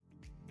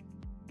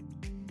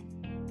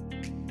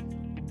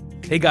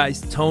Hey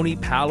guys, Tony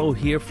Palo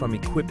here from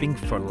Equipping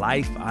for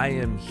Life.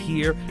 I'm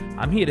here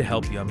to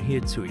help you. I'm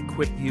here to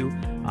equip you.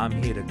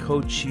 I'm here to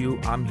coach you.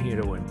 I'm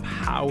here to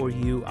empower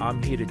you.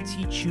 I'm here to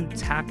teach you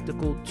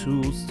tactical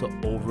tools to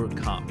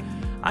overcome.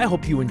 I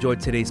hope you enjoyed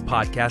today's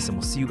podcast, and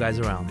we'll see you guys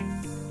around.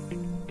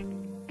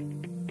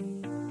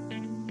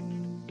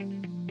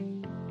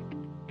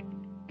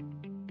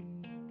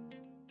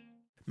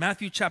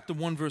 Matthew chapter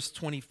 1, verse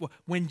 24.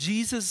 When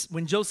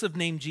Joseph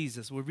named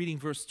Jesus, we're reading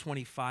verse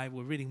 25.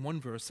 We're reading one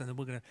verse, and then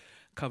we're going to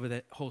cover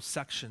that whole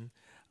section.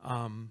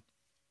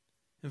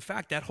 In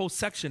fact, that whole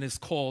section is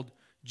called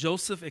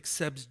Joseph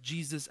Accepts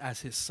Jesus as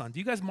His Son. Do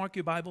you guys mark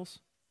your Bibles?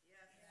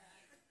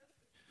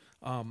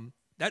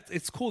 Yes.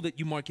 It's cool that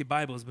you mark your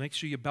Bibles. Make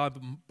sure your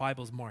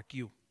Bibles mark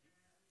you.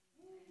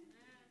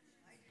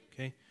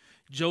 Okay?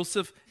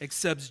 Joseph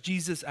accepts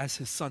Jesus as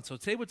his son. So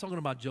today we're talking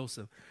about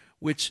Joseph,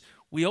 which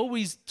we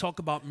always talk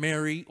about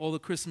Mary, all the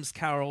Christmas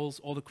carols,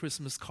 all the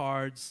Christmas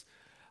cards.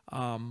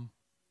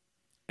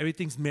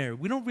 Everything's Mary.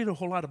 We don't read a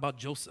whole lot about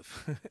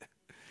Joseph,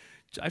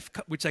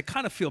 which I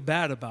kind of feel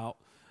bad about.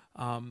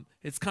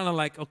 It's kind of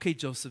like, okay,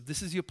 Joseph,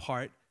 this is your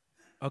part.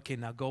 Okay,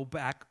 now go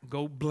back,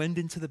 go blend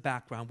into the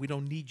background. We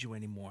don't need you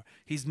anymore.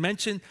 He's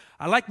mentioned,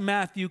 I like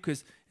Matthew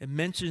because it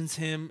mentions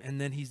him, and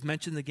then he's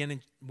mentioned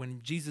again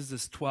when Jesus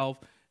is 12,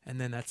 and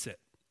then that's it.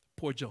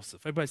 Poor Joseph.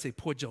 Everybody say,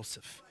 poor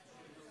Joseph.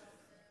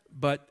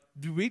 But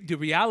the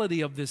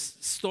reality of this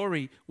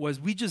story was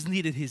we just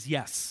needed his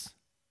yes.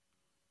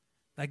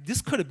 Like,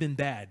 this could have been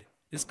bad.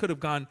 This could have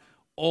gone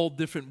all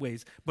different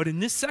ways. But in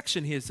this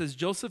section here, it says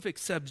Joseph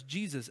accepts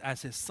Jesus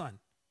as his son.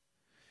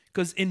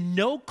 Because in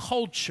no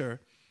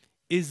culture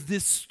is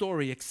this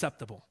story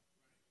acceptable.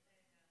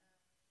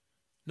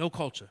 No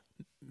culture.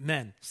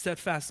 Men,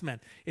 steadfast men.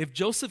 If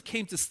Joseph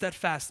came to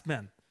steadfast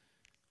men,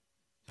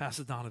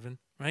 Pastor Donovan,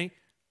 right?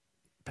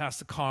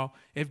 Pastor Carl,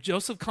 if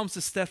Joseph comes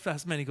to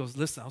steadfast men, he goes,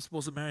 listen, I'm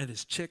supposed to marry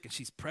this chick and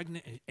she's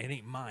pregnant and it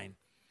ain't mine.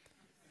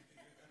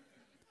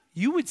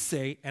 You would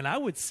say, and I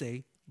would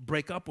say,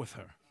 break up with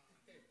her.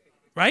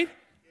 Right?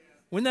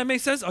 Wouldn't that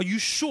make sense? Are you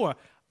sure?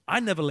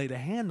 I never laid a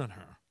hand on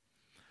her.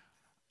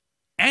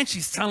 And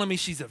she's telling me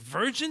she's a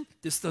virgin.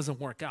 This doesn't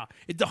work out.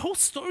 The whole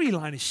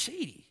storyline is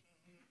shady.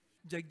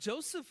 Like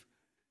Joseph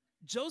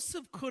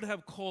could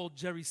have called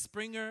Jerry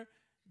Springer.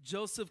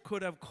 Joseph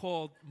could have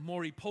called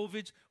Maury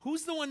Povich.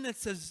 Who's the one that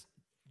says,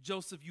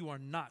 Joseph, you are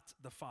not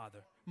the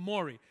father?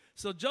 Maury.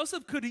 So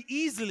Joseph could have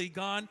easily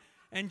gone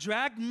and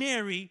dragged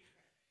Mary,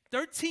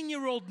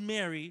 13-year-old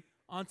Mary,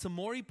 onto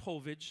Maury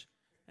Povich,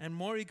 and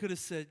Maury could have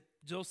said,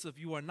 Joseph,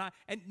 you are not.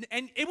 And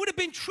it would have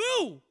been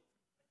true.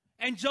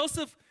 And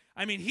Joseph,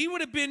 he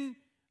would have been,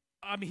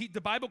 the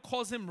Bible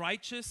calls him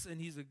righteous,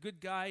 and he's a good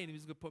guy, and he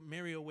was going to put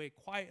Mary away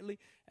quietly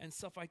and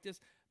stuff like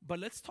this. But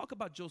let's talk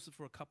about Joseph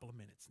for a couple of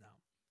minutes now.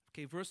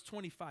 Okay, verse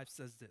 25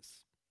 says this.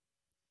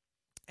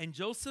 And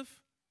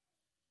Joseph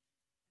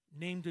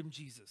named him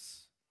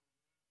Jesus.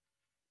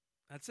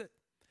 That's it.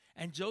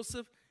 And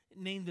Joseph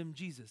named him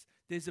Jesus.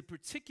 There's a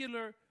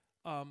particular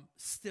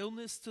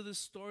stillness to this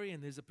story,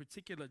 and there's a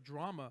particular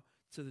drama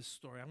to this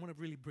story. I want to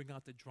really bring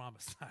out the drama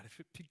side of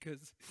it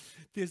because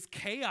there's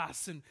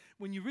chaos. And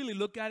when you really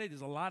look at it,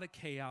 there's a lot of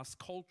chaos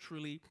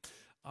culturally.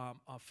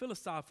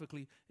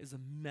 Philosophically, is a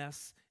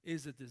mess,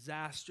 is a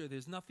disaster.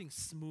 There's nothing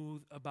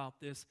smooth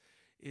about this.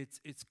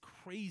 It's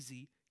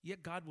crazy,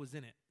 yet God was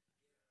in it.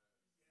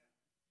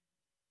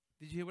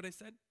 Did you hear what I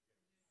said?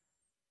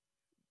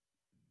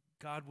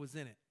 God was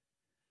in it.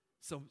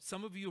 So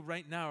some of you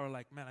right now are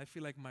like, man, I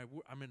feel like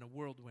I'm in a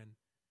whirlwind.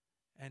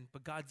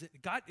 But God's in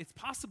it. It's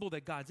possible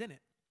that God's in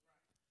it.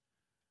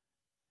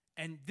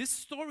 And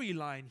this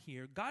storyline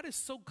here, God is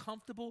so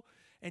comfortable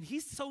and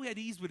he's so at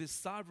ease with his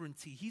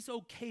sovereignty. He's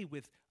okay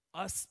with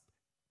us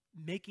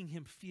making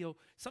him feel,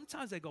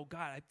 sometimes I go,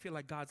 God, I feel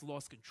like God's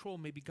lost control.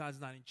 Maybe God's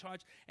not in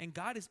charge. And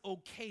God is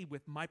okay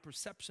with my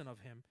perception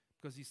of him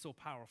because he's so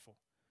powerful.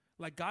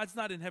 Like God's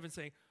not in heaven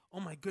saying, oh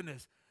my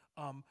goodness,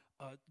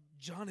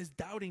 John is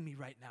doubting me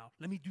right now.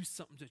 Let me do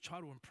something to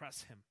try to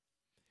impress him.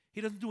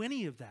 He doesn't do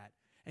any of that.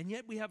 And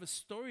yet we have a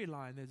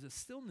storyline. There's a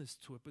stillness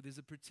to it, but there's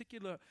a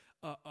particular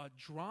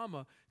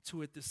drama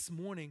to it this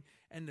morning.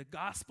 And the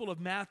Gospel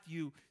of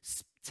Matthew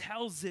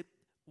tells it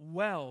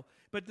well.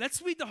 But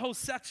let's read the whole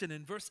section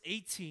in verse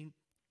 18.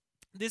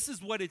 This is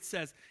what it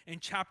says in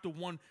chapter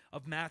 1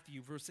 of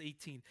Matthew, verse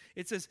 18.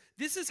 It says,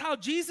 this is how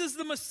Jesus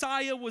the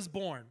Messiah was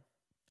born.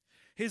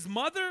 His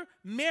mother,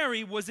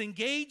 Mary, was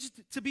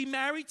engaged to be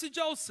married to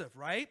Joseph,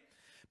 right?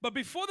 But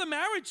before the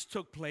marriage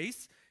took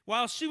place,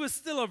 while she was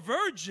still a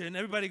virgin,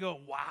 everybody go,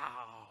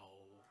 wow,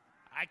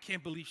 I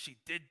can't believe she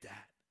did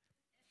that.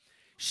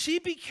 She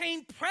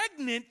became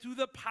pregnant through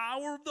the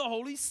power of the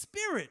Holy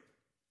Spirit.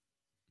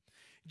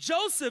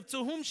 Joseph,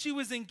 to whom she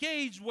was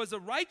engaged, was a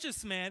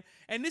righteous man,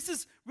 and this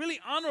is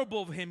really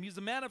honorable of him. He's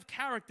a man of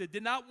character,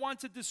 did not want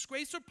to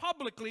disgrace her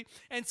publicly,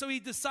 and so he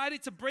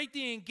decided to break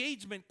the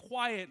engagement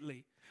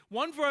quietly.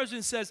 One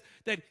version says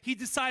that he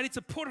decided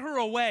to put her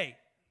away.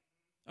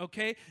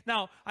 Okay.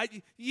 Now,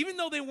 even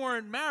though they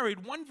weren't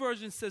married, one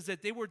version says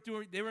that they were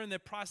in the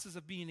process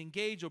of being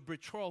engaged or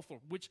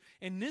betrothal, which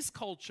in this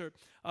culture,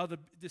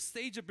 the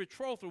stage of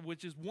betrothal,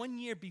 which is 1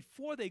 year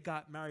before they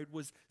got married,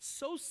 was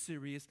so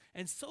serious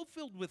and so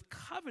filled with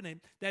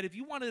covenant that if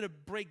you wanted to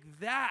break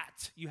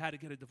that, you had to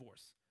get a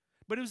divorce.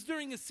 But it was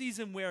during a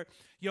season where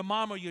your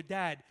mom or your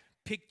dad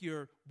picked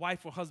your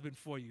wife or husband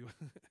for you.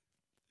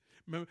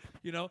 Remember,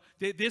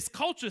 there's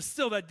cultures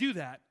still that do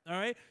that, all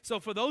right? So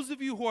for those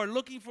of you who are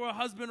looking for a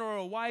husband or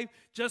a wife,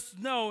 just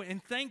know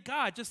and thank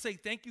God, just say,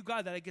 thank you,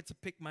 God, that I get to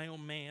pick my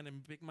own man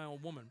and pick my own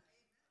woman.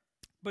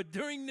 But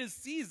during this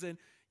season,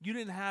 you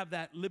didn't have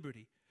that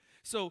liberty.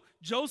 So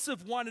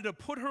Joseph wanted to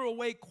put her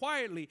away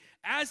quietly.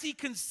 As he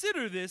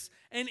considered this,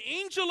 an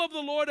angel of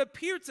the Lord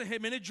appeared to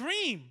him in a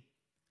dream.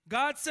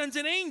 God sends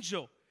an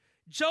angel.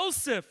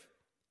 Joseph,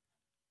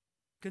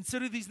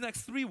 consider these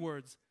next 3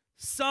 words,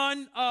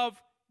 son of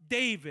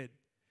David.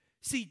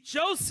 See,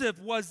 Joseph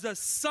was the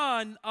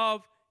son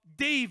of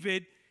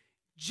David.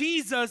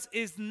 Jesus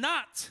is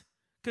not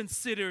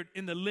considered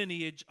in the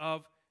lineage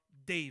of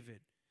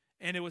David.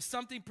 And it was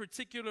something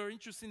particular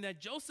interesting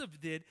that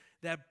Joseph did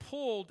that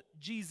pulled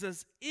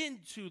Jesus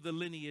into the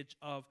lineage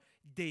of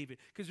David.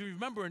 Because you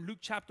remember in Luke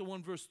chapter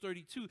 1, verse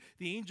 32,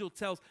 the angel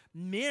tells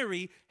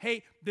Mary,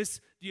 hey,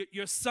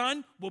 your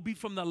son will be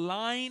from the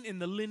line in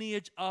the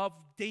lineage of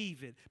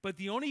David. But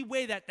the only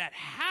way that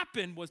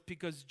happened was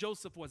because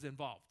Joseph was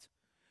involved.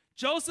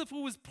 Joseph,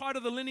 who was part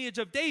of the lineage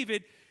of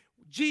David,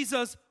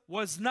 Jesus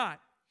was not.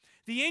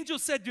 The angel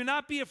said, do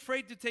not be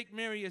afraid to take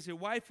Mary as your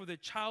wife, for the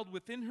child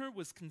within her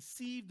was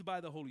conceived by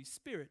the Holy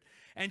Spirit.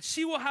 And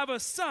she will have a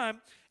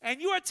son,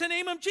 and you are to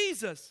name him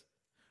Jesus,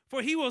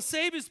 for he will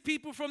save his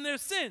people from their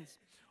sins.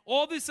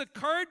 All this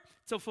occurred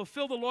to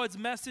fulfill the Lord's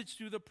message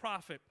through the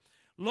prophet.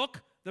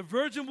 Look, the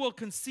virgin will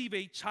conceive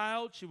a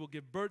child. She will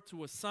give birth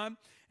to a son,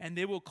 and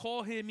they will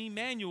call him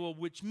Emmanuel,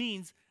 which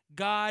means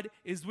God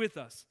is with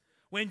us.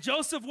 When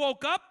Joseph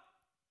woke up,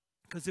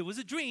 because it was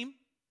a dream,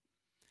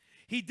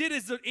 he did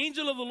as the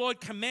angel of the Lord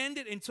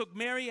commanded and took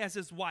Mary as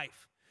his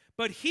wife.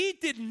 But he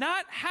did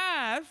not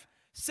have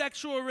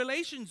sexual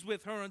relations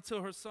with her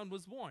until her son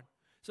was born.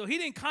 So he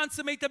didn't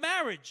consummate the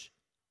marriage.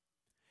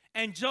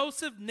 And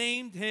Joseph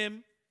named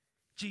him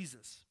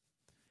Jesus.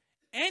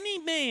 Any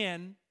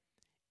man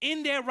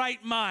in their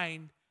right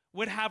mind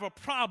would have a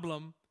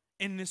problem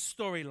in this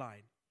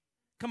storyline.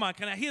 Come on,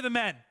 can I hear the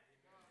men?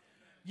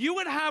 You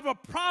would have a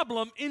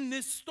problem in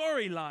this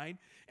storyline,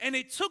 and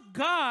it took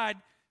God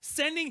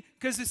sending,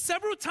 because there's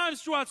several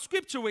times throughout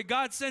Scripture where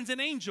God sends an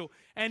angel,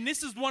 and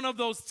this is one of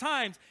those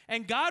times,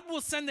 and God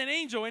will send an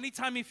angel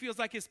anytime he feels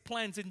like his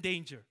plan's in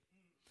danger.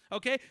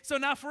 Okay, so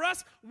now for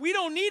us, we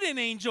don't need an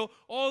angel,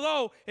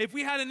 although if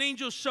we had an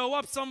angel show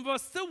up, some of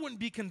us still wouldn't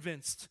be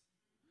convinced.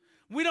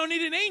 We don't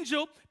need an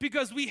angel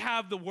because we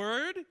have the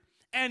Word,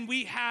 and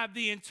we have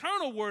the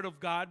internal Word of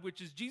God,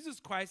 which is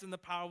Jesus Christ and the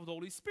power of the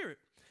Holy Spirit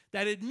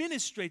that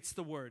administrates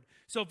the Word.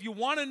 So if you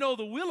want to know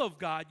the will of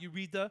God, you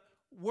read the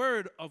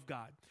Word of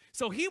God.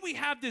 So here we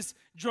have this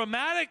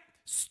dramatic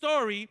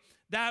story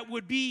that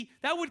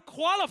would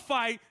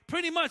qualify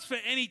pretty much for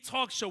any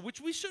talk show,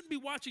 which we shouldn't be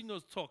watching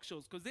those talk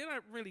shows because they're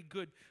not really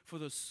good for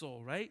the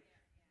soul, right?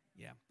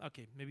 Yeah,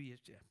 okay, maybe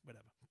it's, yeah,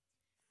 whatever.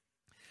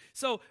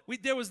 So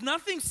there was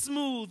nothing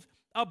smooth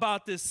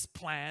about this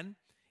plan.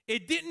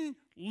 It didn't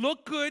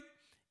look good.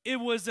 It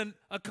was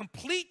a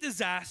complete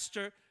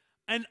disaster,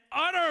 an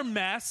utter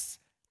mess,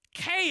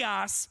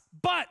 chaos,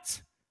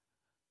 but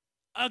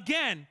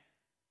again,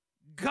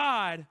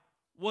 God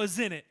was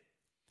in it.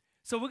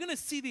 So we're going to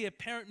see the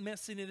apparent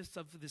messiness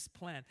of this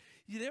plan.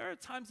 There are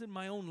times in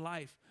my own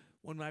life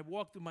when I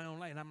walk through my own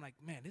life and I'm like,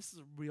 man, this is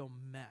a real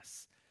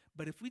mess.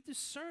 But if we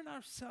discern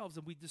ourselves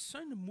and we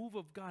discern the move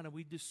of God and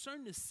we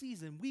discern the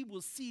season, we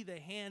will see the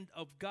hand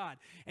of God.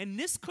 And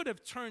this could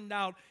have turned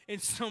out in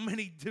so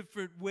many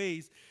different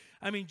ways.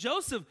 I mean,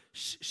 Joseph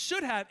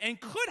should have and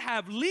could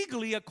have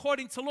legally,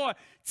 according to law,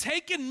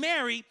 taken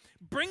Mary,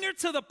 bring her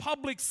to the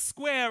public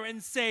square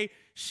and say,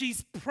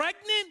 she's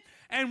pregnant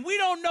and we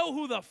don't know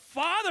who the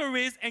father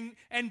is,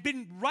 and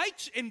been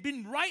right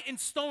in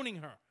stoning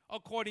her,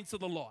 according to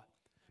the law.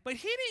 But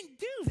he didn't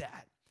do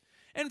that.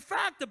 In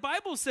fact, the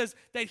Bible says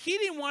that he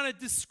didn't want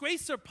to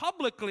disgrace her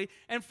publicly.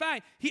 In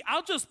fact,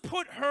 I'll just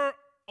put her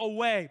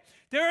away.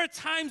 There are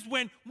times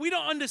when we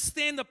don't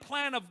understand the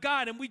plan of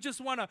God and we just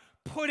want to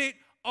put it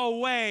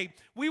away.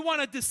 We want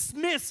to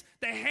dismiss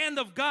the hand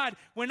of God.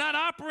 We're not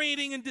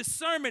operating in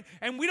discernment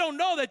and we don't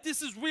know that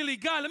this is really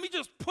God. Let me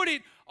just put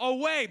it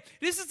away.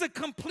 This is a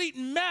complete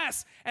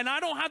mess and I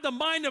don't have the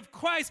mind of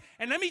Christ,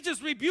 and let me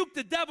just rebuke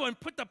the devil and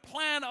put the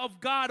plan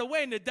of God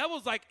away. And the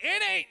devil's like,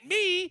 it ain't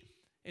me,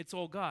 it's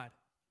all God.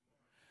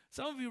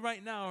 Some of you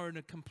right now are in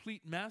a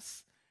complete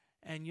mess,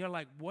 and you're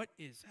like, what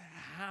is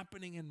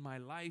happening in my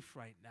life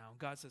right now?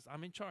 God says,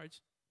 I'm in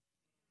charge.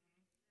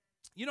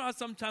 You know how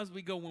sometimes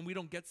we go when we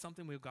don't get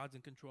something, we go, God's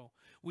in control.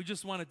 We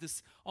just want to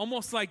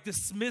almost like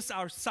dismiss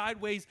our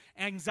sideways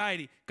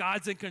anxiety.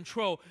 God's in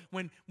control.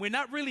 When we're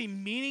not really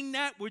meaning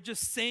that, we're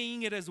just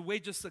saying it as a way,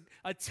 just an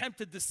attempt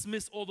to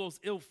dismiss all those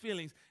ill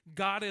feelings.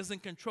 God is in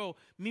control.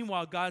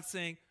 Meanwhile, God's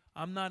saying,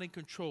 I'm not in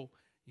control.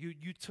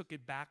 You took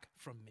it back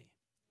from me.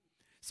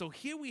 So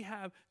here we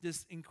have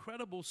this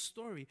incredible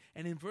story.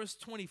 And in verse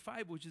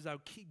 25, which is our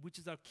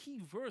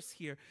key verse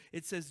here,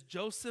 it says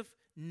Joseph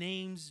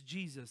names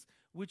Jesus,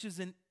 which is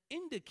an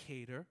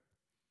indicator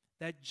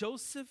that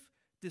Joseph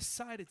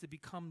decided to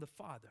become the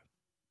father.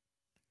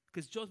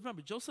 Because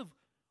remember, Joseph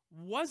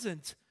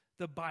wasn't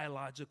the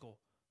biological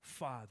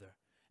father.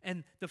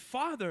 And the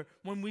father,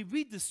 when we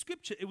read the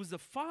scripture, it was the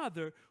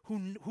father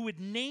who had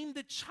named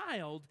the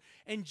child,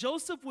 and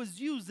Joseph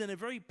was used in a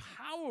very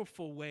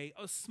powerful way,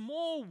 a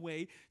small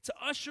way, to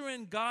usher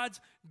in God's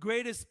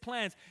greatest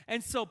plans.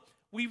 And so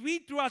we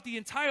read throughout the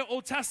entire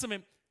Old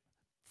Testament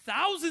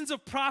thousands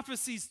of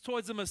prophecies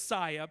towards the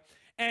Messiah,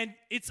 and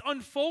it's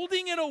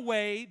unfolding in a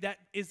way that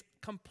is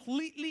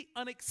completely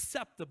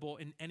unacceptable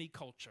in any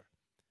culture.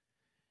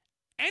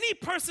 Any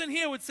person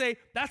here would say,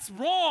 that's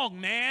wrong,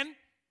 man.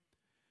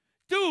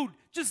 Dude,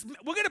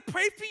 we're going to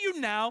pray for you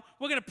now.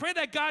 We're going to pray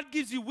that God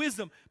gives you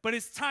wisdom, but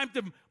it's time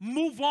to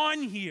move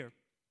on here.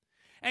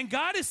 And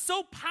God is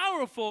so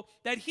powerful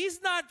that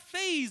he's not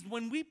fazed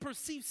when we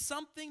perceive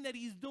something that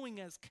he's doing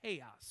as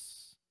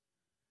chaos.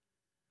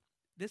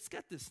 Let's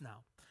get this now.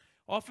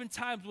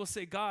 Oftentimes we'll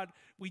say, God,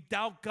 we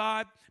doubt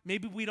God.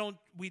 Maybe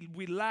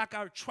we lack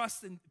our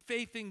trust and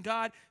faith in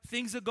God.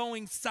 Things are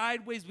going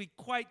sideways. We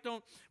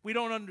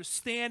don't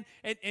understand.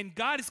 And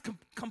God is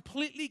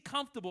completely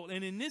comfortable.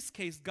 And in this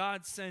case,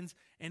 God sends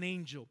an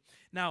angel.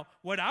 Now,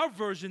 what our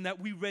version that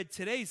we read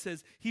today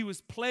says, he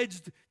was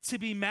pledged to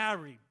be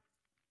married.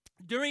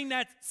 During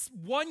that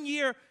 1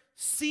 year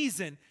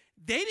season,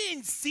 they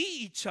didn't see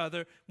each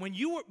other when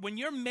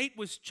your mate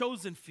was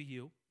chosen for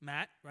you.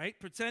 Matt, right?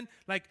 Pretend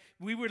like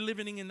we were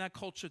living in that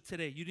culture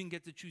today. You didn't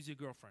get to choose your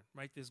girlfriend,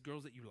 right? There's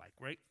girls that you like,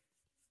 right?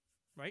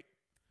 Right?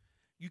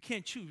 You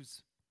can't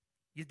choose.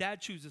 Your dad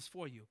chooses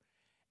for you.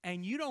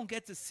 And you don't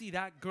get to see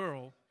that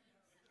girl.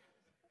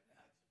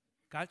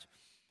 Gotcha?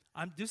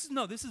 This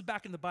is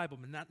back in the Bible,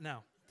 but not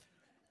now.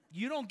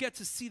 You don't get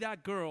to see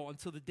that girl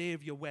until the day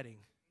of your wedding.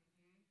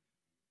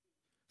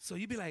 So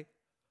you'd be like,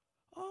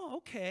 oh,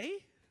 okay.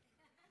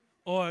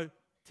 Or,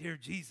 dear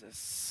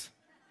Jesus.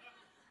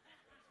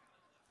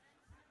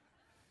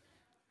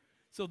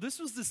 So this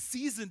was the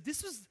season.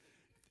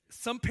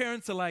 Some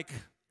parents are like,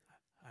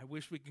 I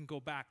wish we can go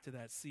back to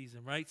that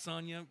season, right,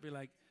 Sonia? Be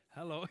like,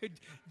 hello,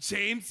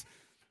 James.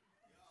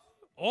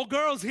 All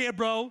girls here,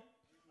 bro.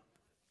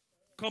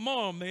 Come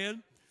on,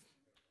 man.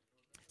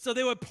 So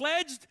they were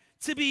pledged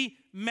to be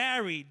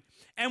married.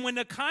 And when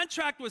the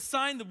contract was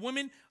signed,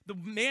 the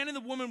man and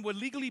the woman were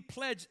legally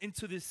pledged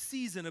into this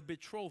season of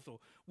betrothal,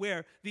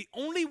 where the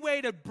only way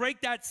to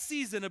break that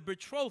season of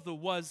betrothal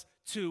was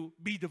to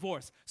be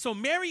divorced. So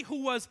Mary,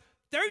 who was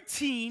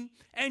 13,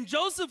 and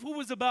Joseph, who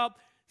was about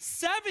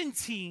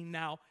 17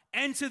 now,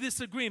 enter this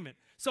agreement.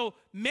 So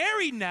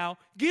Mary now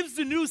gives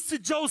the news to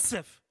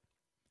Joseph.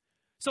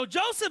 So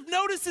Joseph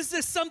notices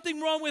there's something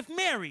wrong with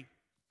Mary.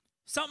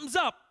 Something's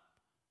up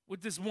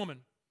with this woman.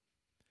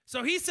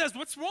 So he says,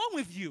 what's wrong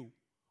with you?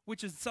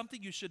 Which is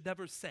something you should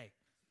never say,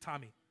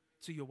 Tommy,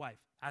 to your wife.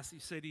 As you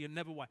say to your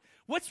never wife.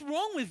 What's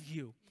wrong with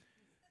you?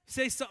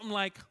 Say something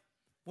like,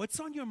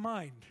 what's on your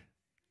mind?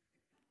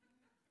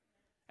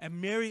 And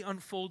Mary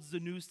unfolds the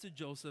news to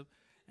Joseph.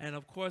 And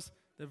of course,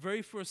 the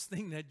very first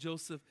thing that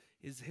Joseph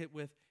is hit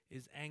with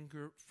is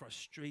anger,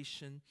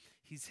 frustration.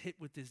 He's hit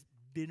with this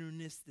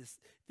bitterness,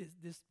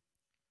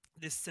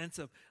 this sense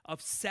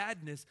of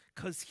sadness,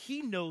 because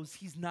he knows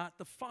he's not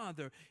the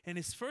father. And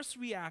his first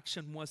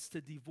reaction was to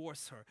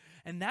divorce her.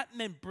 And that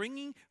meant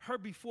bringing her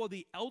before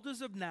the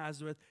elders of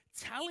Nazareth,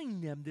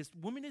 telling them this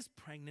woman is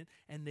pregnant,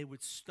 and they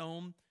would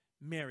stone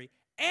Mary.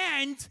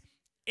 And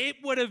it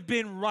would have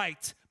been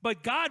right.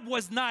 But God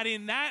was not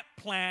in that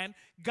plan.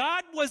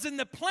 God was in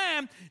the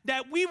plan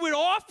that we would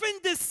often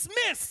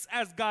dismiss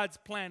as God's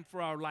plan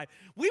for our life.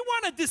 We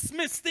want to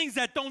dismiss things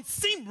that don't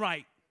seem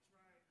right.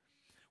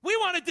 We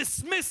want to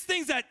dismiss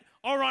things that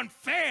are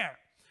unfair.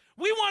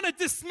 We want to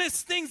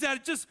dismiss things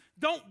that just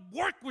don't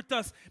work with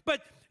us.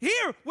 But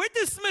here, we're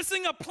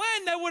dismissing a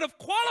plan that would have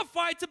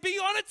qualified to be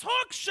on a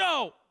talk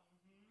show.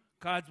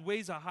 God's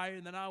ways are higher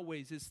than our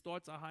ways. His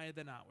thoughts are higher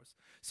than ours.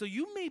 So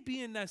you may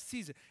be in that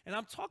season. And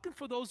I'm talking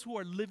for those who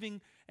are living,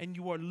 and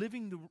you are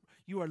living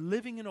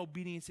in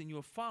obedience, and you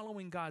are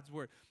following God's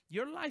word.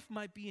 Your life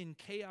might be in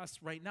chaos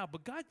right now,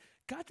 but God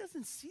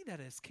doesn't see that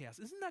as chaos.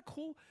 Isn't that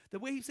cool? The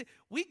way he said,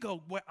 we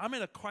go, where I'm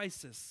in a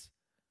crisis.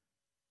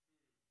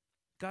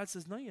 God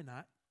says, no, you're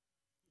not.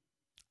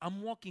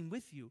 I'm walking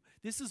with you.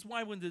 This is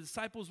why when the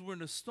disciples were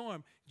in a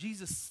storm,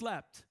 Jesus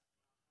slept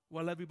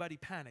while everybody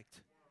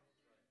panicked.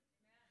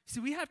 See,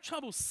 we have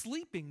trouble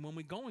sleeping when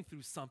we're going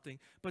through something,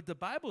 but the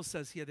Bible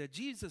says here that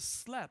Jesus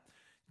slept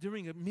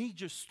during a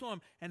major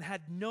storm and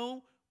had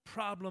no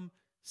problem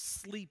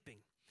sleeping.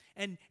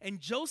 And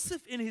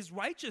Joseph, in his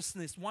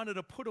righteousness, wanted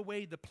to put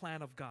away the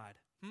plan of God.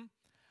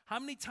 How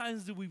many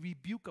times do we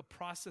rebuke a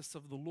process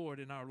of the Lord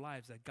in our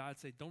lives that God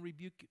said, don't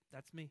rebuke it,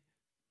 that's me?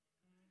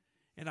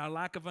 In our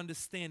lack of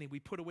understanding, we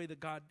put away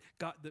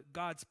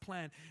God's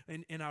plan.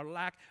 In our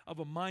lack of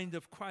a mind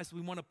of Christ, we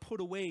want to put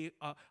away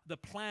the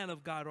plan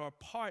of God or a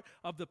part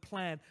of the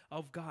plan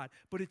of God.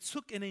 But it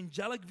took an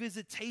angelic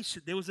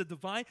visitation. There's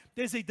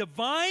a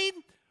divine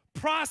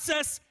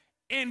process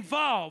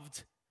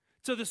involved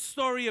to the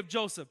story of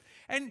Joseph.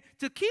 And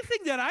the key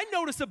thing that I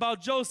notice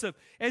about Joseph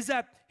is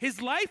that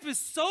his life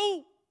is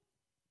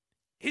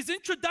his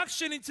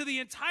introduction into the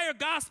entire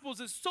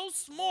Gospels is so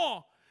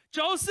small.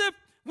 Joseph,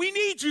 we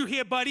need you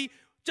here, buddy.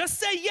 Just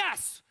say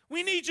yes.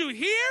 We need you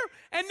here,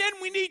 and then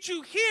we need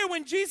you here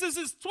when Jesus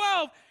is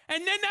 12,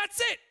 and then that's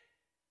it.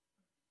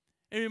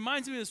 It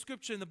reminds me of the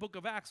scripture in the book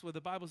of Acts where the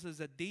Bible says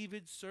that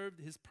David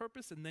served his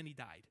purpose and then he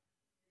died.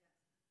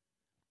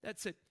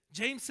 That's it.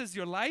 James says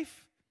your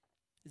life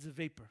is a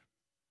vapor.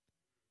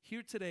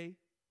 Here today,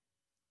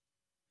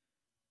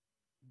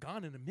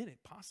 gone in a minute,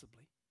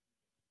 possibly.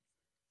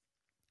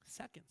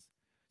 Seconds.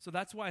 So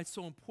that's why it's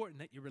so important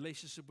that your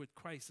relationship with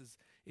Christ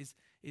is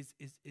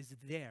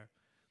there.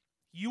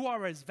 You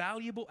are as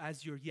valuable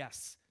as your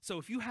yes. So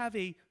if you have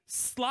a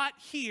slot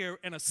here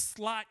and a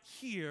slot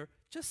here,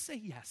 just say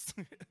yes.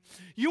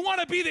 You want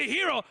to be the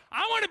hero.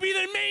 I want to be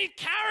the main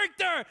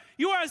character.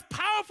 You are as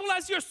powerful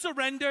as your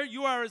surrender.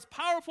 You are as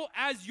powerful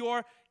as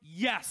your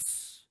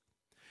yes.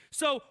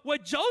 So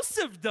what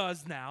Joseph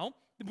does now,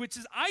 which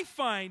is I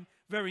find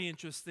very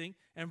interesting,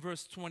 in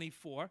verse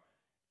 24,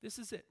 this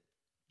is it.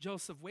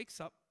 Joseph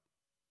wakes up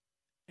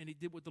and he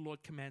did what the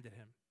Lord commanded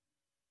him.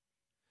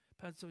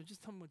 Pastor,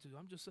 just tell me what to do.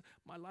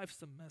 My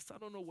life's a mess. I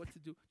don't know what to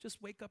do. Just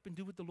wake up and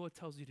do what the Lord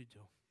tells you to do.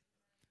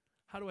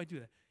 How do I do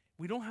that?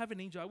 We don't have an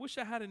angel. I wish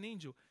I had an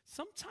angel.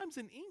 Sometimes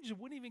an angel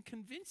wouldn't even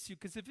convince you,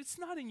 because if it's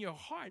not in your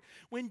heart,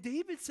 when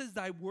David says,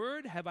 thy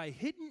word have I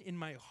hidden in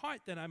my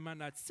heart that I might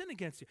not sin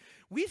against you.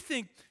 We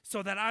think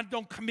so that I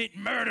don't commit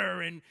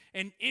murder and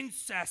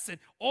incest and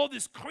all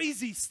this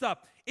crazy stuff.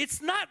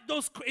 It's not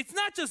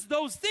just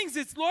those things.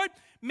 It's, Lord,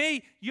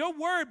 may your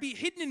word be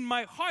hidden in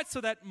my heart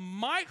so that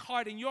my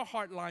heart and your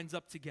heart lines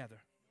up together.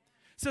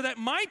 So that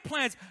my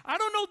plans, I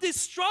don't know, this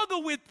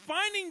struggle with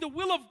finding the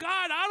will of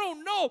God, I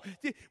don't know.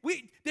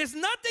 There's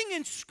nothing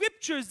in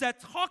scriptures that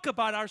talk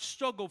about our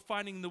struggle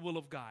finding the will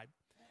of God.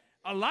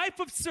 A life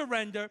of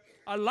surrender,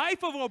 a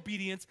life of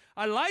obedience,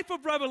 a life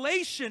of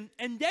revelation,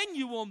 and then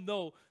you will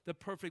know the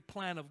perfect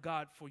plan of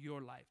God for your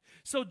life.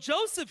 So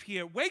Joseph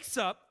here wakes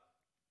up.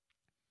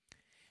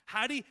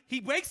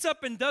 He wakes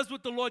up and does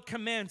what the Lord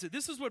commands it.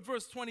 This is what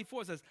verse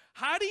 24 says.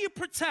 How do you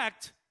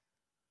protect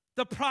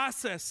the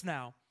process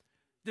now?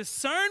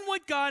 Discern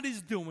what God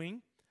is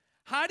doing.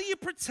 How do you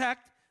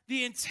protect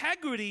the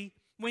integrity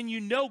when you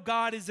know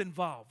God is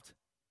involved?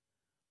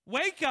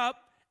 Wake up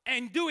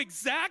and do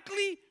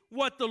exactly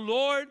what the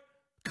Lord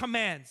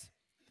commands.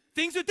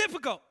 Things are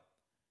difficult,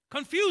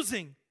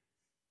 confusing.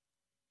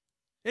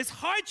 There's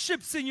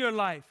hardships in your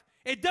life.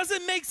 It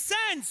doesn't make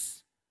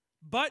sense.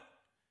 But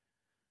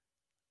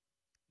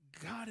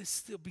God is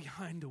still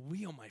behind the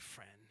wheel, my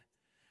friend.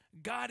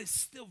 God is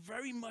still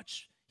very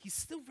much, he's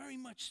still very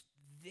much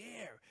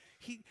there.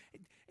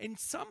 And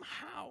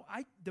somehow,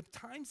 the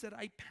times that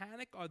I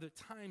panic are the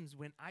times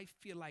when I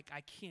feel like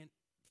I can't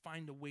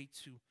find a way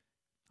to,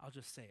 I'll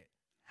just say it,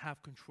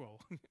 have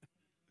control.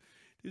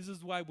 This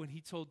is why when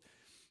he told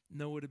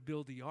Noah to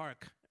build the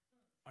ark,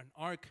 an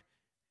ark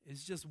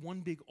is just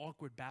one big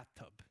awkward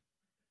bathtub.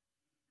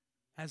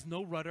 Has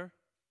no rudder,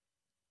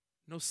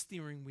 no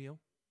steering wheel.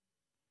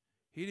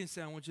 He didn't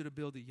say, I want you to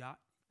build a yacht.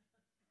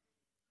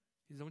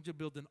 He said, I want you to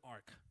build an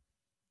ark.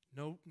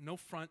 No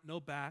front, no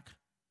back.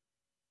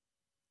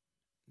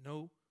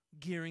 No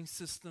gearing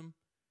system.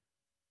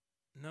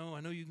 No,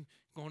 I know you're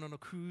going on a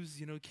cruise,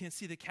 you can't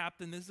see the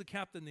captain. There's the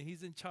captain and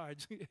he's in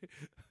charge.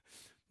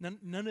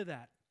 None of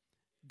that.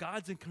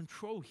 God's in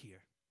control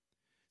here.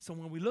 So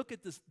when we look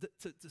at this,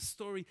 the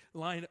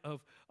storyline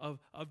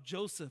of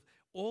Joseph,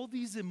 all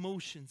these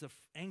emotions of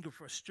anger,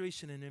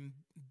 frustration, and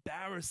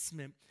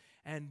embarrassment,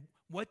 and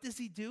what does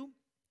he do?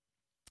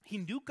 He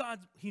knew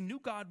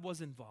God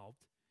was involved.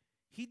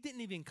 He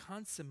didn't even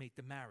consummate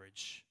the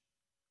marriage.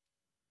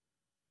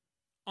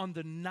 On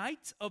the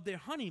night of their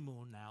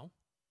honeymoon now,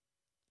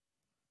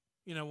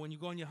 when you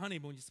go on your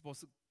honeymoon, you're supposed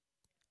to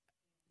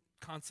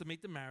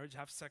consummate the marriage,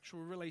 have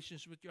sexual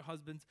relations with your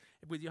husband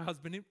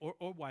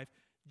or wife.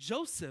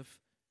 Joseph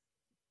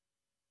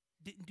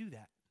didn't do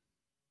that.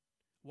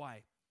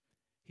 Why?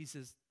 He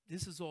says,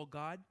 this is all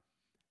God.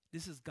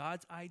 This is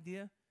God's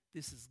idea.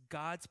 This is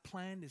God's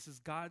plan. This is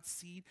God's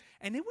seed.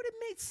 And it would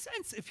have made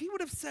sense if he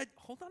would have said,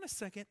 hold on a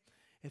second.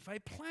 If I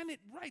plan it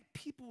right,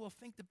 people will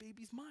think the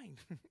baby's mine.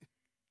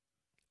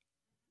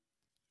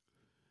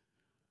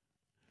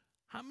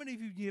 How many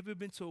of you ever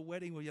been to a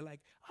wedding where you're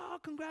like, oh,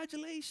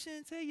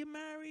 congratulations, hey, you're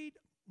married?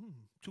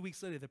 2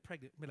 weeks later, they're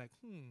pregnant. Be like,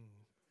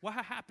 what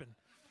happened?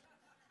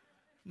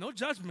 No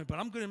judgment, but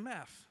I'm good in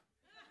math.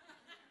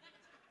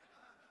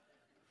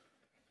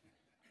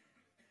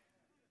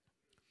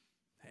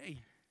 Hey.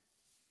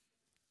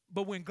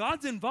 But when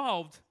God's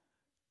involved,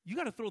 you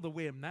got to throw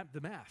away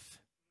the math.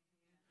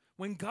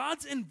 When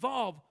God's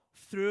involved,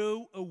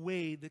 throw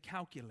away the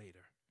calculator.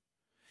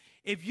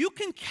 If you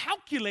can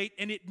calculate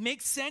and it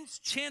makes sense,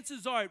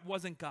 chances are it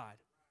wasn't God.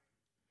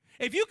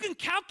 If you can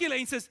calculate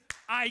and says,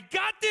 I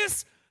got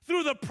this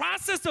through the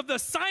process of the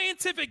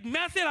scientific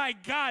method, I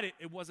got it.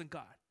 It wasn't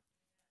God.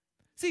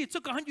 See, it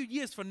took 100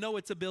 years for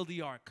Noah to build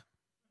the ark.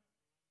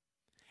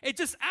 It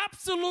just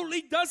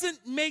absolutely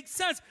doesn't make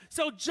sense.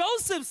 So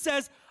Joseph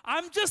says,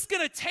 I'm just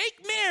going to take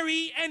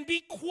Mary and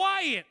be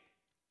quiet.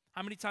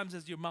 How many times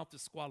has your mouth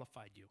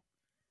disqualified you?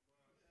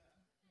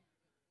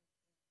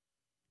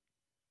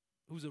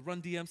 Who's a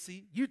Run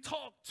DMC? You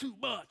talk too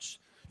much.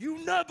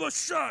 You never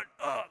shut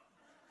up.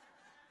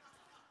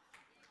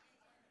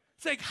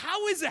 It's like,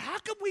 how is it? How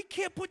come we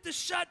can't put the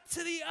shut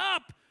to the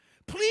up?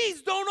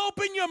 Please don't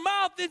open your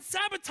mouth and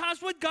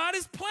sabotage what God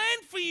has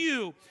planned for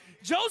you.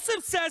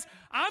 Joseph says,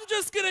 I'm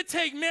just going to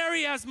take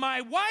Mary as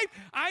my wife.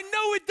 I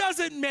know it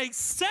doesn't make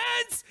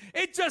sense.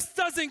 It just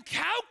doesn't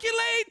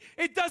calculate.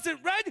 It doesn't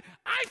read.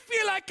 I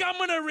feel like I'm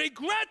going to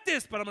regret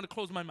this, but I'm going to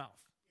close my mouth.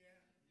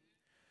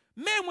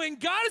 Man, when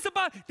God is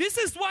about, this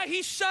is why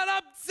he shut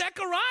up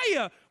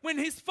Zechariah when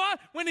his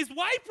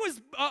wife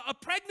was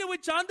pregnant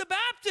with John the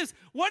Baptist.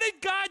 What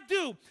did God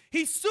do?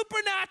 He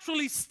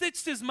supernaturally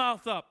stitched his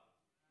mouth up.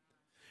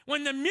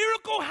 When the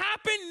miracle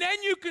happened,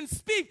 then you can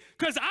speak,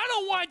 because I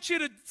don't want you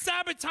to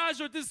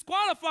sabotage or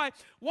disqualify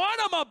what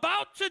I'm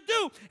about to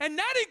do. And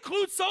that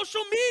includes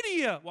social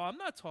media. Well, I'm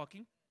not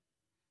talking.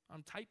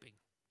 I'm typing.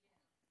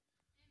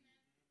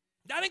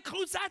 That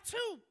includes that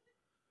too.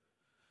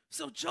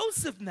 So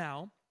Joseph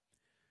now,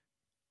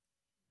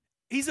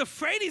 he's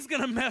afraid he's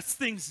going to mess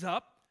things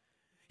up.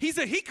 He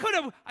says,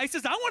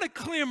 I want to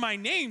clear my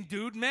name,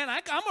 dude, man.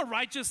 I'm a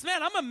righteous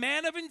man. I'm a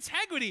man of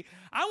integrity.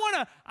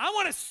 I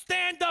want to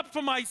stand up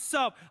for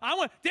myself.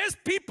 There's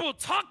people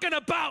talking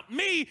about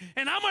me,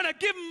 and I'm going to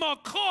give them a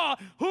call.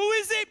 Who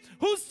is it?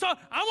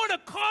 I want to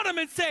call them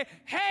and say,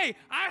 hey,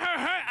 I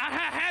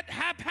heard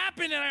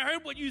happened, and I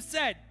heard what you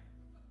said.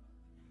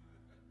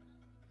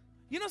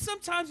 You know,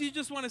 sometimes you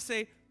just want to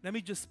say, let me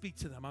just speak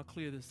to them. I'll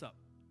clear this up.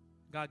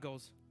 God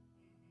goes,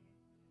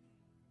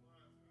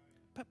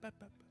 pep, pep,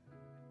 pep.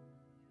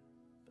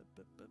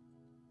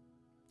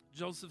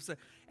 Joseph said,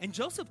 and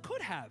Joseph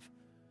could have.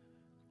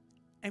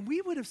 And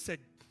we would have said,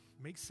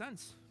 makes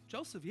sense.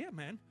 Joseph, yeah,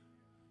 man.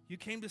 You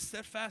came to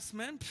Steadfast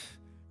Men.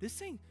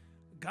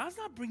 God's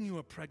not bringing you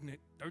a pregnant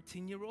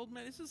 13-year-old,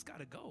 man. This has got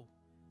to go.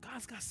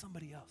 God's got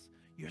somebody else.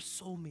 Your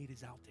soulmate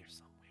is out there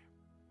somewhere.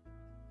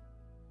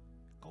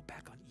 Go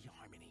back on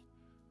eHarmony.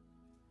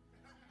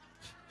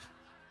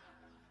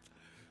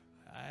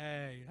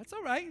 Hey, that's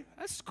all right.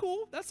 That's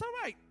cool. That's all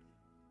right.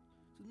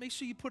 So make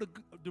sure you put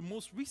the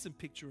most recent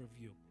picture of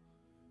you.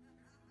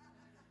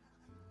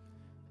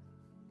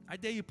 I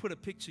dare you put a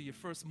picture, your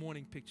first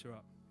morning picture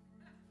up.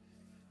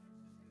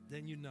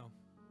 Then you know.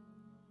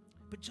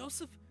 But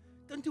Joseph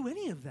doesn't do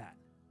any of that.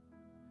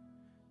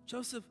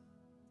 Joseph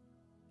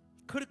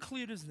could have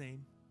cleared his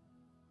name,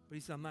 but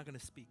he said, I'm not going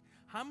to speak.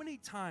 How many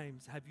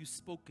times have you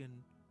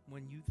spoken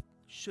when you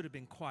should have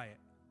been quiet?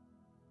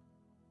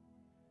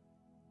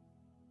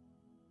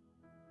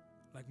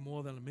 Like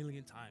more than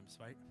 1,000,000 times,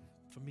 right?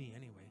 For me,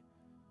 anyway.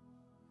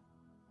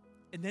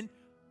 And then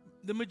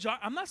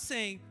I'm not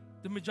saying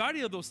the majority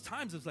of those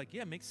times it's like,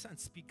 yeah, makes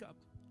sense. Speak up.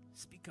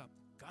 Speak up.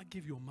 God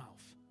give you a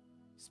mouth.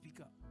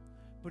 Speak up.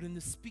 But in the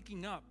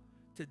speaking up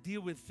to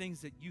deal with things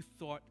that you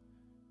thought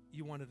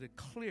you wanted to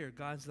clear,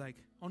 God's like,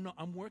 oh no,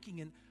 I'm working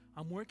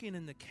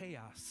in the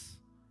chaos.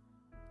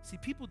 See,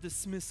 people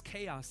dismiss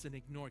chaos and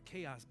ignore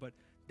chaos, but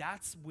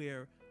that's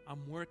where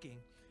I'm working.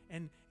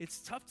 And it's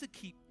tough to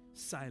keep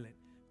silent.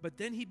 But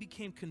then he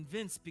became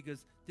convinced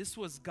because this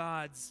was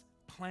God's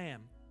plan.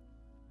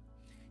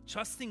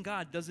 Trusting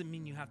God doesn't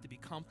mean you have to be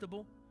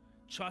comfortable.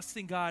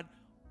 Trusting God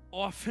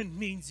often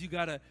means you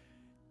got to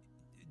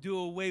do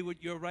away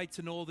with your right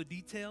to know all the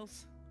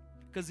details.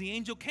 Because the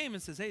angel came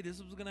and says, hey, this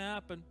is what's going to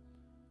happen.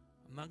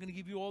 I'm not going to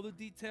give you all the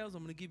details.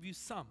 I'm going to give you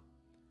some.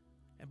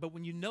 But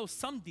when you know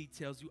some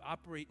details, you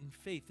operate in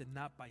faith and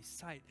not by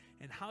sight.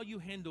 And how you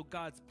handle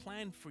God's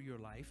plan for your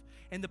life.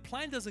 And the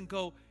plan doesn't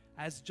go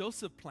as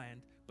Joseph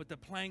planned, but the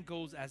plan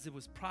goes as it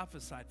was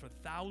prophesied for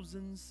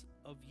thousands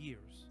of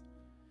years.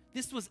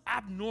 This was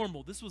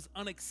abnormal. This was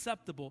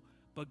unacceptable,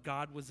 but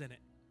God was in it.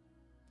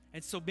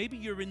 And so maybe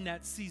you're in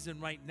that season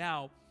right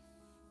now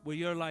where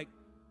you're like,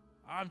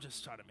 I'm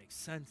just trying to make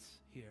sense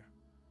here.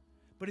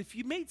 But if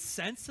you made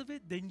sense of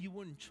it, then you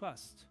wouldn't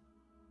trust.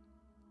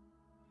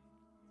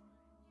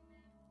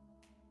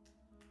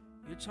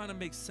 You're trying to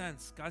make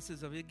sense. God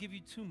says, I'll give you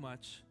too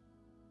much.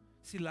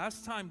 See,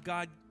 last time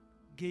God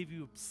gave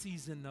you a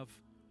season of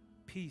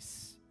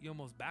peace, you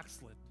almost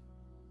backslid.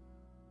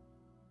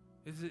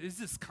 Is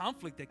this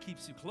conflict that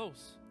keeps you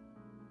close?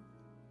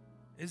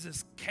 Is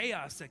this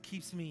chaos that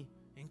keeps me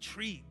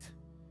intrigued?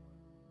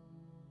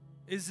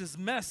 Is this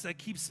mess that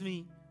keeps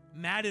me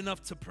mad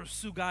enough to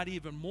pursue God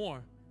even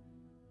more?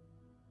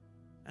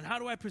 And how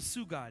do I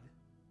pursue God?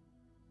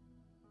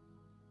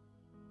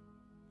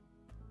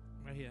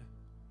 Right here.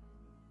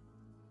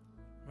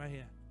 Right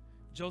here.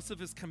 Joseph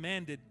is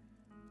commanded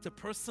to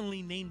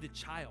personally name the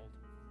child.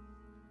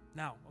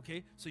 Now,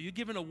 okay, so you're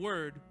given a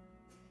word.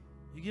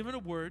 You're given a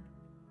word.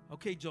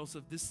 Okay,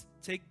 Joseph,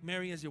 take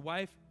Mary as your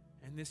wife,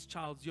 and this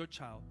child's your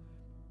child.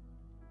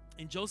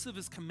 And Joseph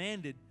is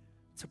commanded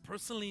to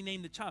personally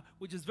name the child,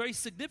 which is very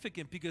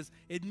significant because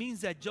it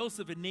means that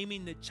Joseph, in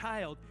naming the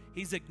child,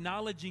 he's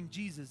acknowledging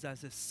Jesus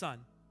as his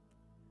son.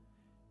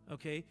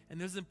 Okay, and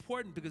this is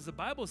important because the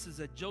Bible says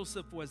that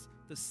Joseph was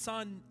the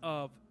son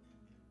of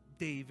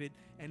David,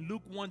 and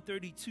Luke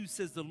 1:32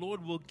 says the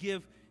Lord will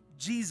give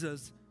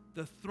Jesus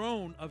the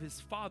throne of his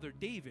father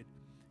David.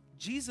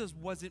 Jesus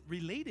wasn't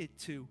related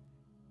to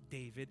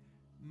David.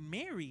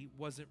 Mary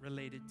wasn't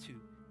related to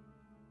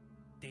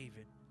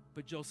David,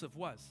 but Joseph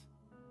was.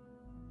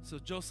 So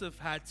Joseph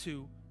had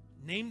to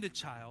name the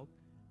child,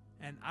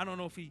 and I don't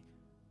know if he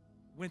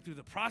went through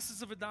the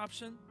process of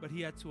adoption, but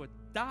he had to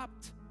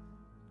adopt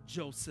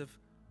Joseph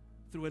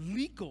through a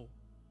legal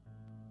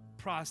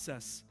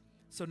process.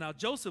 So now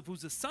Joseph,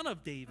 who's the son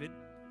of David,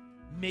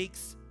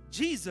 makes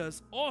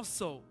Jesus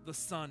also the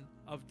son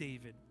of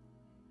David.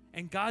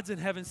 And God's in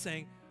heaven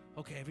saying,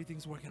 okay,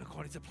 everything's working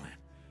according to plan.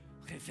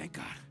 Okay, thank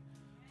God.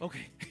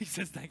 Okay, he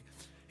says,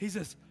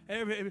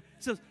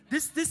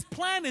 this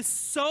plan is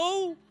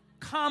so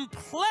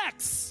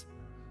complex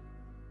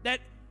that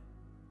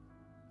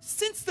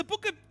since the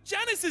book of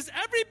Genesis,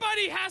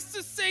 everybody has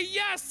to say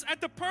yes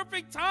at the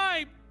perfect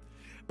time.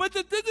 But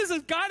the thing is,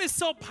 God is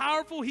so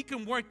powerful, he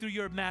can work through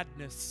your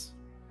madness.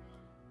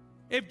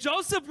 If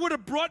Joseph would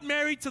have brought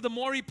Mary to the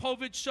Maury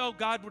Povich show,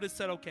 God would have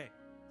said, okay,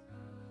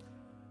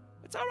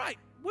 it's all right.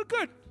 We're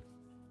good.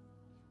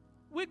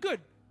 We're good.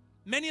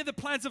 Many are the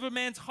plans of a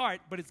man's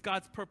heart, but it's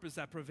God's purpose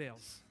that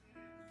prevails.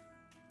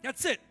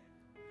 That's it.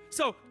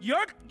 So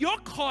your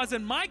cause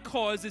and my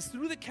cause is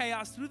through the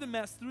chaos, through the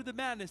mess, through the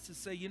madness to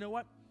say, you know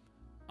what?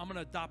 I'm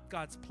going to adopt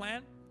God's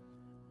plan.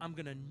 I'm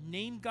going to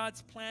name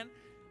God's plan.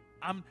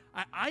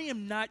 I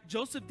am not,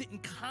 Joseph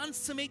didn't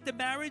consummate the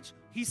marriage.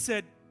 He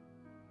said,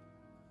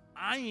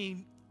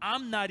 I'm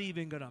not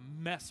even going to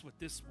mess with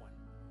this one.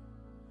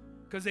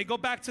 Because they go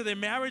back to their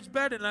marriage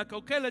bed and like,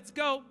 okay, let's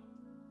go.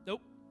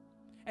 Nope.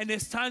 And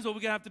there's times where we're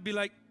going to have to be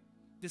like,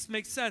 this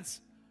makes sense.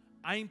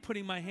 I ain't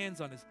putting my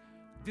hands on this.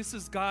 This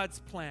is God's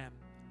plan.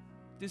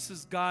 This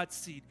is God's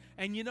seed.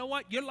 And you know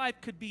what? Your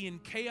life could be in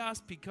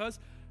chaos because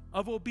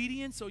of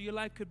obedience, or your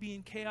life could be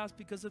in chaos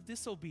because of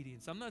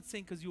disobedience. I'm not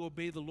saying because you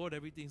obey the Lord,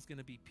 everything's going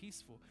to be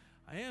peaceful.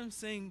 I am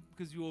saying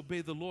because you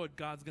obey the Lord,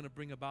 God's going to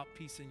bring about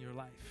peace in your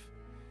life.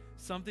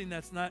 Something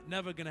that's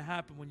never going to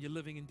happen when you're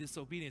living in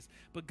disobedience.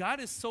 But God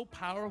is so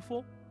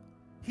powerful,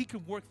 he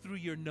can work through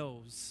your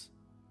no's.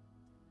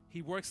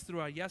 He works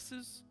through our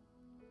yeses,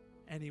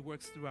 and he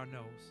works through our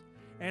no's.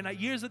 And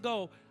years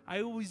ago,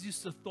 I always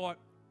used to thought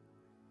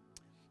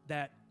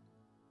that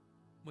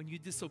when you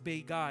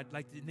disobey God,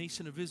 like the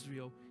nation of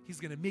Israel, he's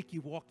going to make you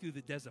walk through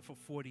the desert for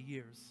 40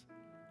 years.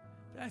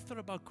 Then I thought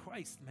about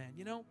Christ, man.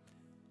 You know,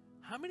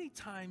 how many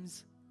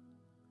times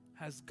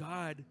have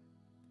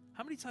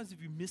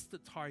you missed the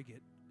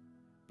target,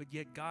 but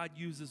yet God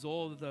uses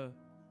all of the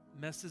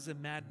messes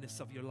and madness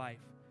of your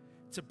life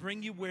to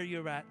bring you where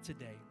you're at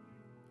today?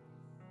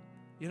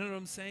 You know what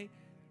I'm saying?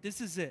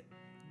 This is it.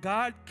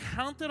 God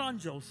counted on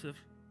Joseph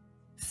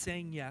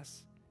saying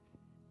yes,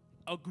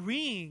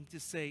 agreeing to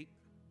say,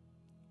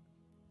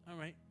 all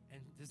right,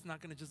 and this is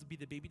not going to just be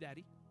the baby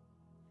daddy.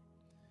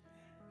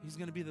 He's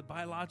going to be the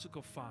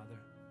biological father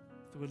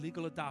through a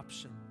legal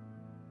adoption,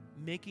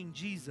 making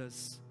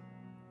Jesus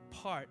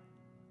part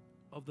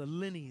of the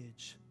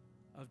lineage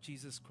of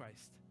Jesus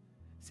Christ.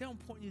 See how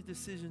important your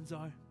decisions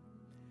are?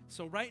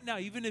 So right now,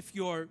 even if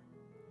you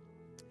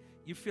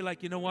feel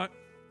like, you know what,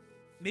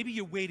 maybe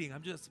you're waiting,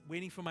 I'm just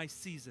waiting for my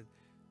season.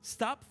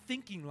 Stop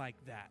thinking like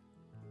that.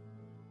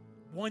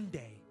 One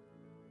day,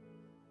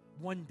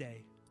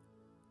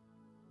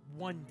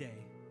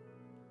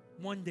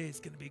 it's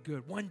going to be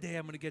good. One day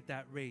I'm going to get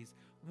that raise.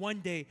 One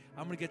day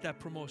I'm going to get that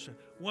promotion.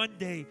 One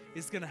day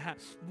it's going to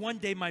happen. One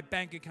day my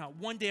bank account.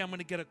 One day I'm going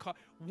to get a car.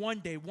 One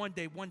day.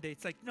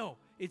 It's like, no,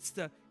 it's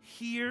the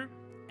here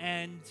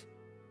and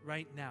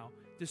right now.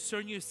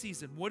 Discern your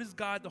season. What is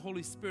God, the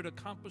Holy Spirit,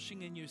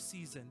 accomplishing in your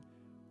season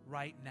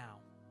right now?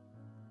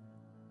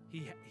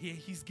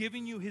 He's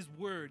giving you his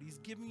word. He's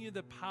giving you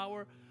the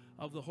power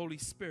of the Holy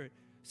Spirit.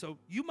 So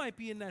you might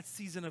be in that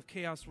season of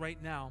chaos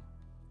right now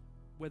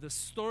where the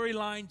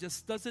storyline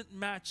just doesn't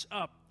match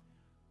up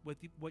with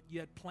what you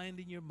had planned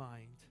in your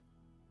mind.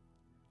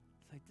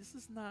 It's like, this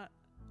is not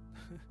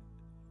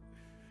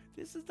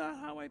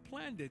how I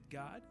planned it,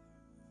 God.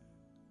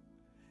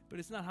 But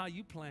it's not how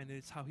you planned it,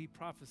 it's how he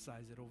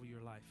prophesies it over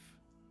your life.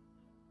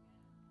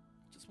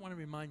 Just want to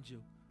remind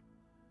you,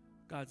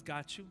 God's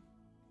got you.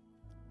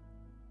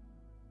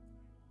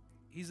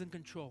 He's in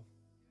control.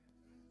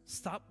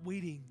 Stop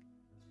waiting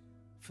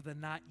for the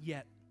not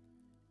yet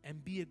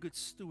and be a good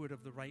steward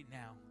of the right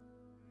now.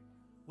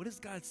 What is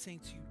God saying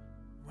to you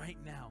right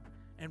now?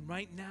 And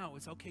right now,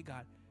 it's okay,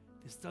 God,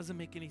 this doesn't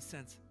make any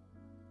sense.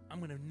 I'm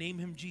going to name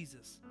him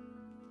Jesus.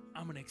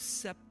 I'm going to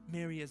accept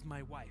Mary as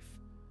my wife.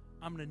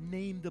 I'm going to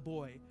name the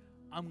boy.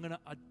 I'm going to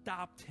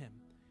adopt him,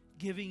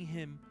 giving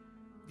him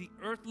the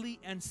earthly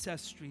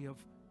ancestry of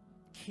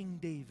King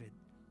David.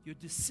 Your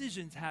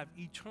decisions have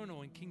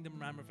eternal and kingdom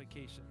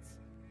ramifications.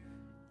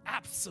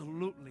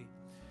 Absolutely.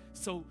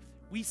 So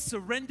we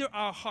surrender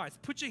our hearts.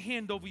 Put your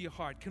hand over your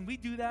heart. Can we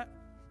do that?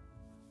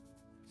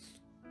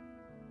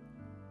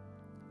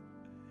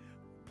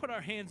 Put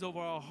our hands over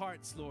our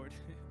hearts, Lord.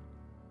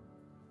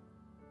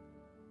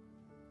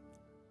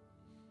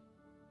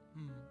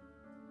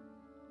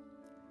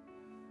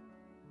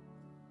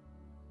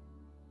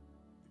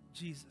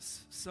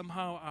 Jesus,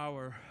 somehow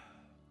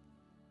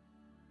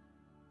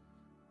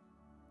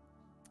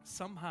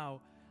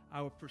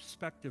our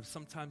perspective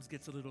sometimes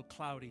gets a little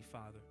cloudy,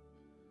 Father.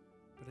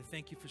 But I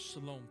thank you for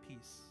shalom,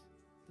 peace.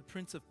 The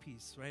Prince of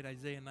Peace, right?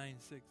 Isaiah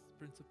 9:6,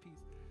 Prince of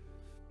Peace.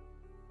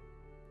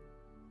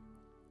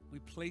 We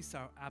place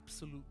our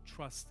absolute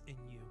trust in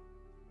you.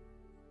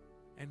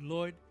 And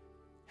Lord,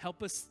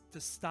 help us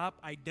to stop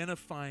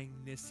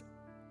identifying this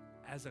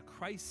as a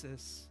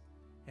crisis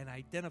and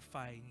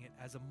identifying it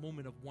as a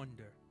moment of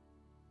wonder.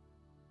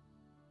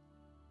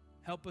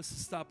 Help us to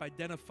stop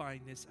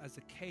identifying this as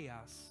a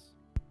chaos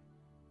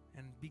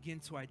and begin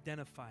to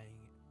identifying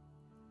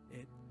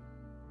it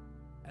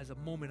as a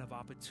moment of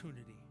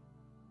opportunity.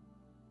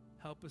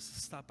 Help us to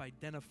stop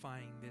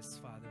identifying this,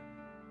 Father,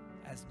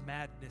 as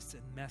madness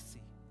and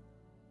messy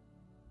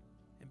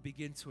and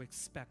begin to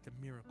expect a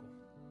miracle.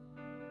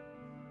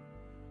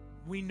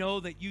 We know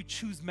that you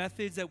choose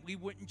methods that we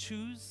wouldn't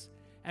choose,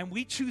 and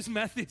we choose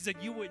methods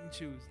that you wouldn't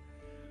choose.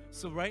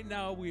 So right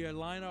now, we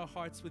align our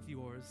hearts with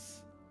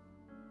yours.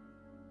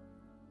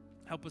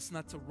 Help us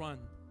not to run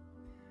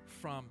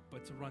from,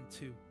 but to run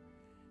to.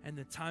 And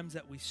the times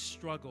that we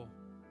struggle,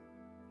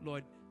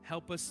 Lord,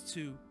 help us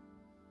to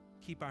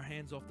keep our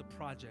hands off the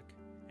project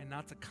and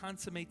not to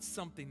consummate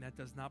something that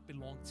does not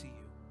belong to you.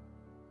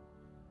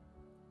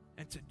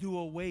 And to do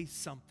away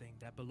something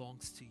that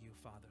belongs to you,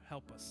 Father.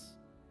 Help us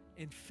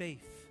in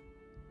faith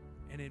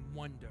and in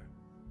wonder.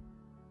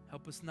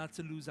 Help us not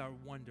to lose our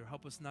wonder.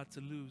 Help us not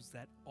to lose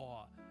that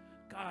awe.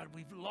 God,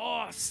 we've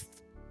lost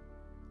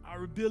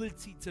our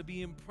ability to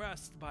be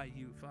impressed by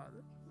you,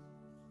 Father.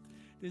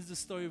 This is the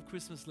story of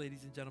Christmas,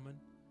 ladies and gentlemen.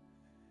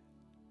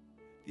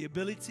 The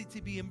ability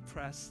to be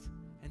impressed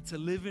and to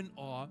live in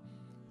awe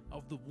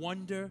of the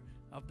wonder,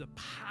 of the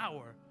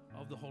power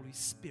of the Holy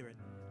Spirit.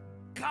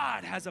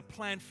 God has a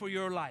plan for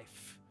your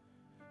life.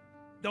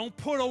 Don't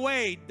put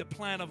away the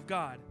plan of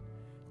God.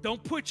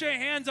 Don't put your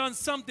hands on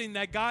something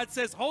that God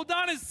says, hold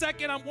on a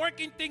second, I'm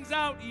working things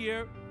out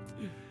here.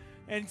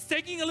 And it's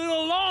taking a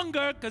little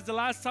longer because the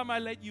last time I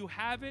let you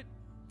have it,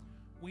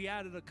 we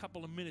added a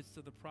couple of minutes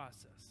to the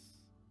process.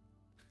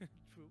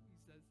 True, he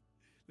says.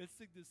 Let's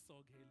sing this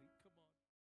song, Haley.